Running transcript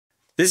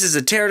This is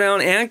a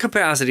teardown and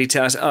capacity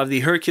test of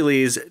the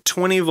Hercules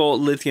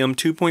 20-volt lithium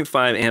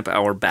 2.5 amp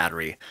hour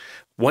battery.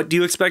 What do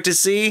you expect to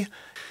see?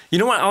 You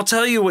know what? I'll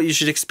tell you what you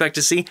should expect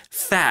to see.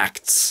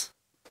 Facts.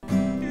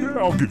 Yeah,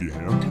 I'll give you a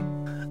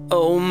hand.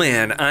 Oh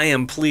man, I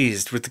am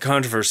pleased with the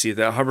controversy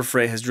that Harbor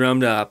Freight has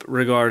drummed up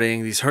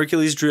regarding these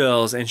Hercules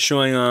drills and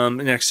showing them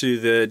next to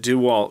the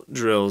DeWalt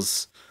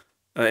drills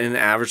in the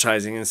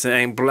advertising and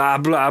saying blah,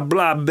 blah,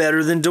 blah,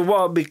 better than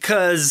DeWalt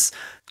because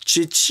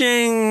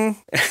cha-ching.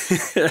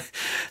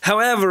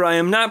 However, I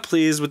am not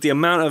pleased with the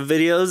amount of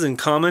videos and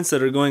comments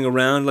that are going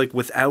around like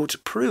without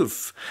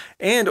proof,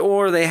 and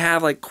or they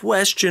have like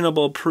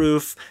questionable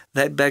proof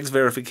that begs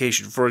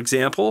verification. For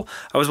example,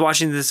 I was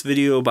watching this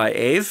video by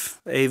Ave,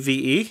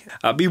 A-V-E.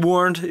 Be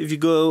warned, if you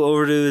go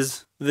over to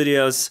his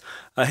videos,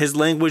 his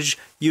language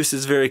use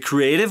is very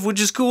creative, which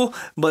is cool,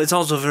 but it's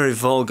also very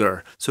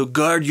vulgar. So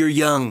guard your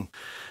young.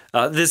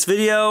 This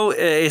video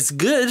is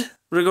good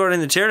regarding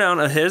the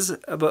teardown of his,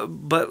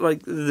 but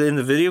like in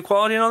the video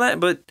quality and all that,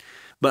 but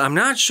I'm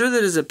not sure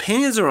that his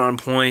opinions are on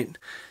point.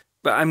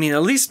 But I mean,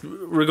 at least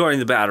regarding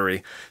the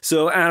battery.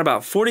 So at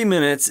about 40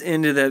 minutes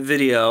into that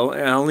video,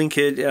 and I'll link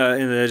it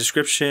in the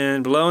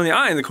description below in the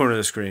eye in the corner of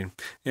the screen.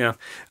 Yeah,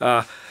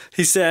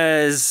 he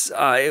says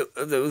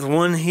the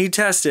one he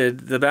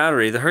tested, the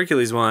battery, the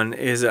Hercules one,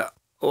 is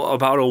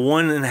about a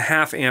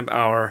 1.5 amp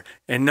hour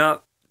and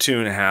not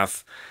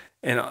 2.5.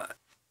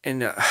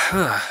 And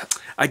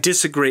I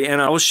disagree,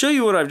 and I will show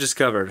you what I've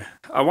discovered.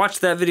 I watched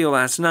that video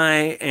last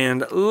night,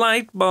 and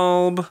light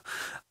bulb.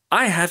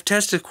 I have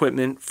test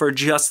equipment for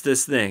just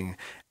this thing.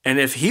 And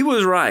if he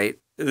was right,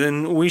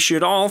 then we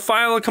should all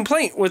file a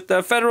complaint with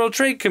the Federal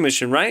Trade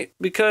Commission, right?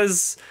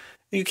 Because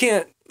you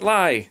can't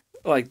lie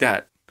like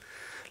that.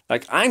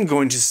 Like, I'm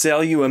going to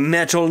sell you a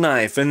metal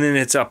knife, and then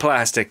it's a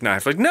plastic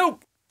knife. Like,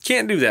 nope,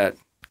 can't do that.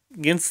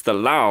 Against the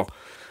law.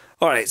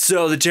 All right,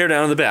 so the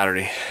teardown of the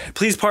battery.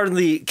 Please pardon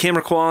the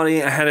camera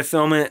quality. I had to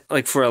film it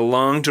like for a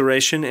long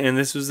duration, and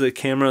this was the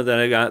camera that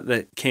I got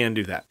that can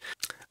do that.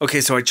 Okay,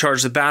 so I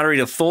charged the battery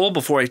to full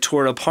before I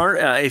tore it apart.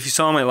 If you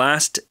saw my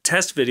last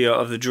test video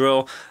of the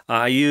drill,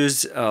 I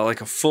used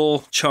like a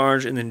full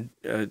charge and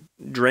then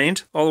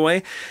drained all the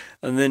way,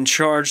 and then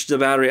charged the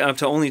battery up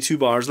to only 2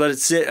 bars. Let it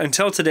sit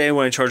until today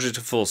when I charged it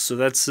to full. So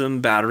that's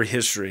some battery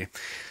history.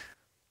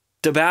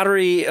 The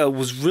battery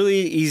was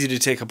really easy to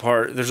take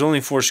apart. There's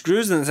only 4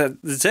 screws and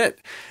that's it.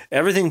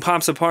 Everything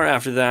pops apart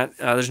after that.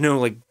 There's no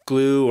like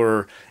glue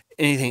or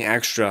anything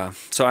extra.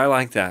 So I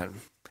like that.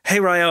 Hey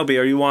Ryobi,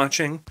 are you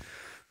watching?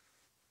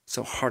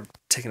 So hard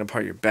taking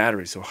apart your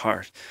battery, so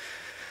hard.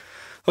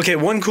 Okay,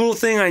 one cool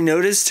thing I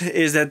noticed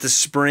is that the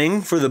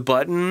spring for the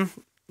button,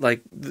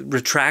 like the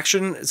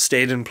retraction,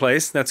 stayed in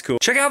place. That's cool.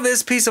 Check out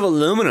this piece of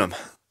aluminum.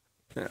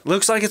 It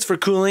looks like it's for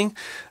cooling,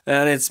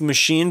 and it's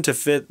machined to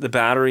fit the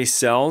battery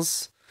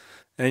cells.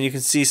 And you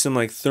can see some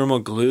like thermal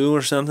glue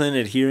or something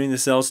adhering the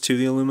cells to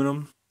the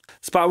aluminum.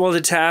 Spot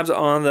welded tabs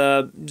on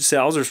the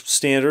cells are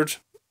standard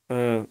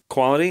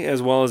quality,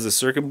 as well as the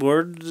circuit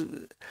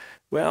board.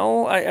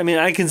 Well, I mean,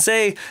 I can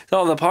say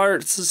all the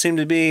parts seem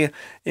to be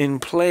in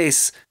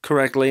place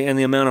correctly, and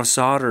the amount of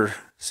solder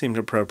seemed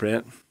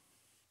appropriate.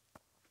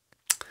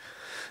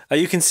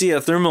 You can see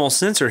a thermal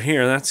sensor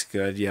here. That's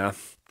good, yeah.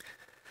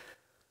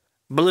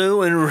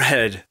 Blue and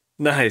red.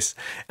 Nice.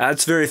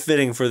 That's very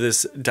fitting for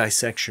this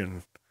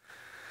dissection.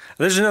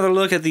 There's another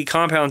look at the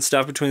compound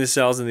stuff between the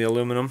cells and the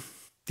aluminum.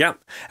 Yeah,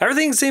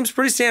 everything seems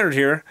pretty standard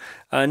here.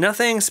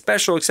 Nothing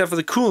special except for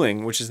the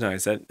cooling, which is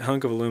nice, that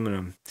hunk of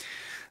aluminum.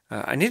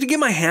 I need to get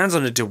my hands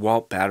on a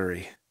DeWalt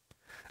battery.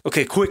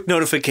 Okay, quick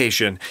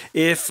notification.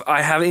 If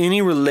I have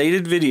any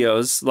related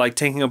videos, like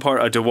taking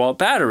apart a DeWalt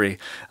battery,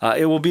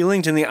 it will be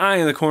linked in the eye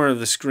in the corner of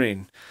the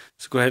screen.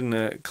 So go ahead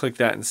and click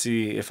that and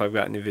see if I've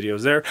got any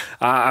videos there.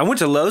 I went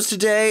to Lowe's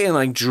today and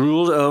like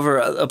drooled over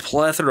a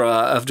plethora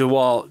of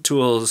DeWalt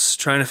tools,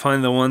 trying to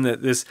find the one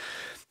that this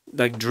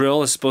like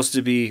drill is supposed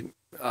to be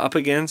up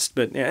against.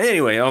 But yeah,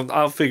 anyway,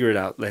 I'll figure it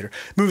out later.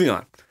 Moving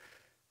on.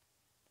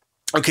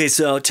 Okay,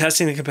 so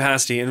testing the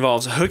capacity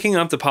involves hooking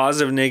up the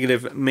positive and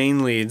negative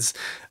main leads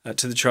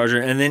to the charger,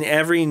 and then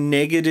every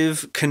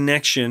negative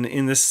connection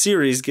in the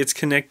series gets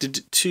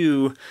connected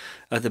to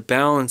the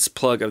balance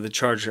plug of the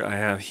charger I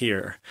have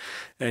here.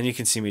 And you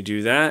can see me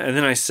do that. And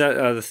then I set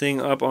the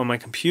thing up on my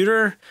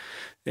computer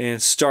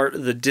and start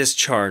the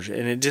discharge.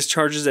 And it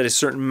discharges at a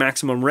certain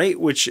maximum rate,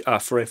 which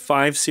for a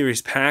 5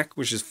 series pack,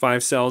 which is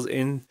 5 cells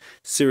in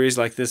series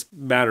like this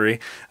battery,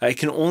 it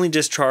can only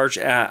discharge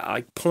at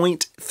like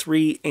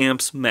 0.3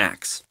 amps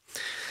max.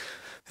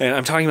 And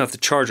I'm talking about the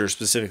charger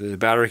specifically. The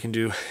battery can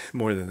do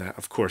more than that,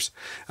 of course.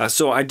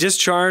 So I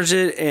discharge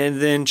it and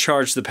then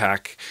charge the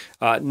pack.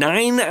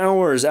 9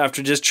 hours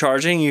after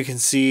discharging, you can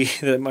see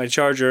that my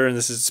charger, and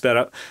this is sped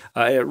up,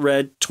 it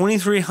read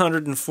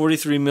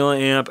 2,343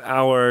 milliamp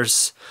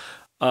hours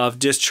of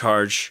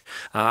discharge.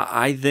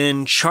 I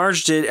then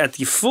charged it at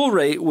the full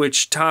rate,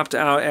 which topped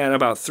out at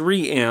about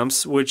 3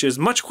 amps, which is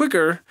much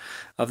quicker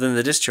than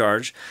the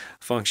discharge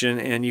function.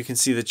 And you can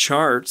see the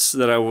charts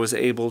that I was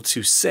able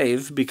to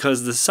save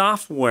because the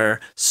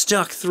software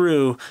stuck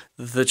through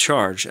the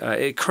charge.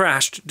 It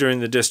crashed during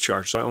the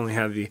discharge, so I only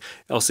have the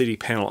LCD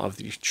panel of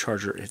the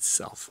charger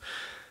itself.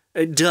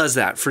 It does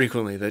that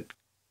frequently, that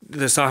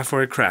the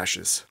software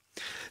crashes.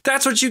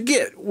 That's what you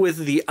get with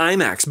the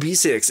IMAX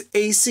B6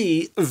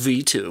 AC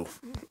V2.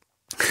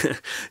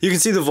 You can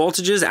see the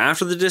voltages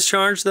after the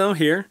discharge, though,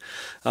 here,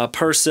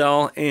 per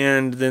cell,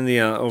 and then the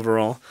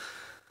overall.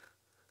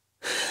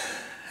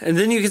 And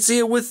then you can see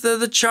it with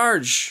the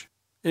charge.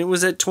 It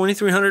was at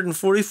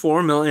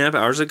 2,344 milliamp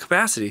hours of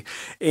capacity.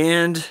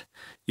 And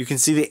you can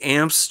see the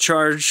amps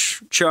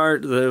charge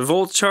chart, the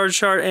volt charge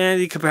chart, and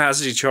the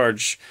capacity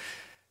charge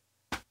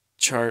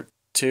chart.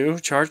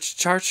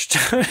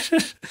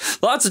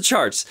 Lots of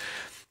charts.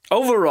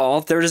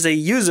 Overall, there is a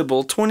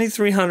usable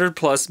 2,300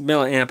 plus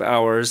milliamp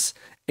hours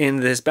in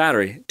this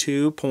battery,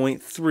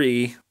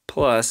 2.3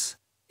 plus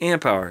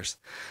amp hours.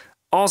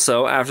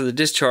 Also, after the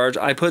discharge,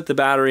 I put the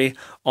battery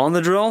on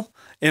the drill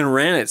and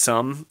ran it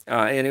some,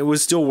 and it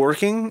was still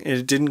working.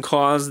 It didn't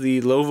cause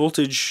the low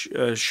voltage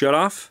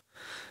shutoff.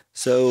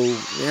 So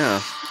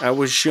yeah, I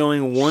was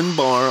showing 1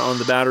 bar on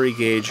the battery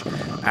gauge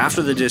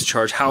after the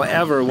discharge.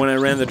 However, when I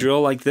ran the drill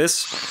like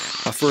this,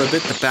 for a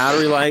bit the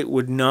battery light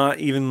would not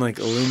even like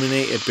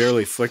illuminate. It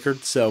barely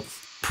flickered. So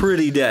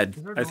pretty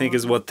dead, I think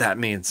is what that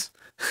means.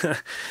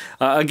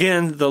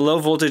 Again, the low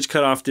voltage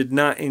cutoff did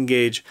not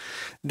engage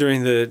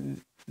during the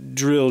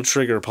drill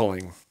trigger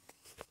pulling.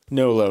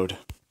 No load.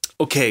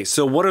 Okay,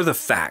 so what are the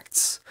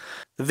facts?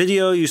 The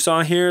video you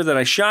saw here that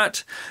I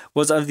shot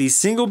was of the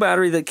single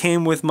battery that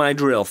came with my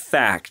drill.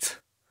 Fact.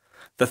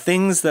 The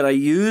things that I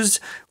used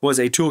was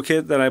a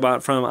toolkit that I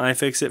bought from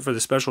iFixit for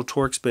the special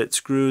Torx bit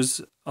screws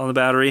on the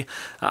battery,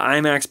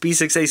 IMAX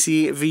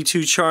B6AC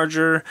V2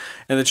 charger,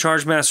 and the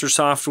ChargeMaster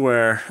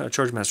software,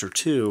 ChargeMaster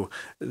 2,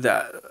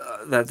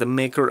 that the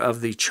maker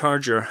of the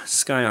charger,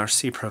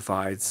 SkyRC,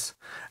 provides.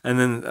 And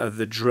then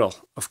the drill,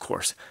 of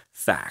course.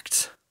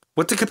 Fact.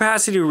 What the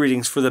capacity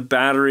readings for the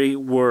battery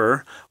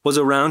was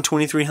around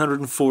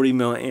 2,340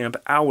 milliamp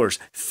hours.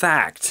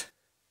 Fact.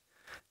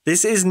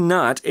 This is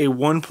not a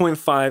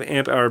 1.5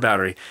 amp hour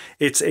battery.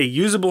 It's a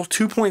usable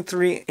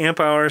 2.3 amp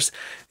hours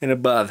and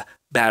above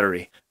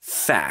battery.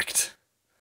 Fact.